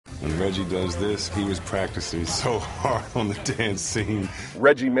When Reggie does this, he was practicing so hard on the dance scene.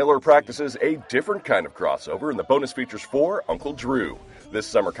 Reggie Miller practices a different kind of crossover in the bonus features for Uncle Drew. This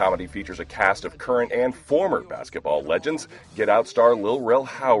summer comedy features a cast of current and former basketball legends. Get Out star Lil Rel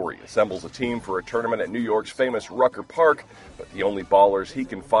Howery assembles a team for a tournament at New York's famous Rucker Park, but the only ballers he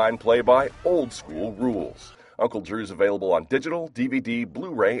can find play by old school rules. Uncle Drew's available on digital, DVD,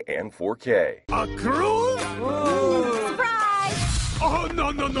 Blu-ray, and 4K. A cruise? Surprise! Oh,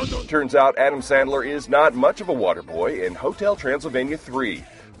 no. Turns out Adam Sandler is not much of a water boy in Hotel Transylvania 3.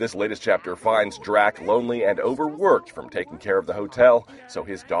 This latest chapter finds Drac lonely and overworked from taking care of the hotel, so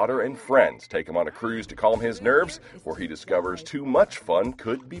his daughter and friends take him on a cruise to calm his nerves, where he discovers too much fun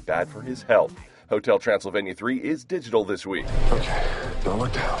could be bad for his health. Hotel Transylvania 3 is digital this week. Okay, don't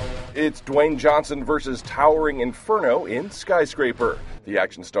look down. It's Dwayne Johnson versus Towering Inferno in Skyscraper. The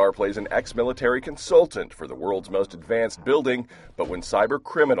action star plays an ex-military consultant for the world's most advanced building, but when cyber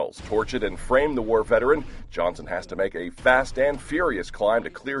criminals torch it and frame the war veteran, Johnson has to make a fast and furious climb to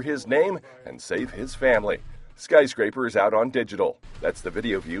clear his name and save his family. Skyscraper is out on digital. That's the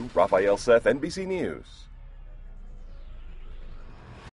Video View. Raphael Seth, NBC News.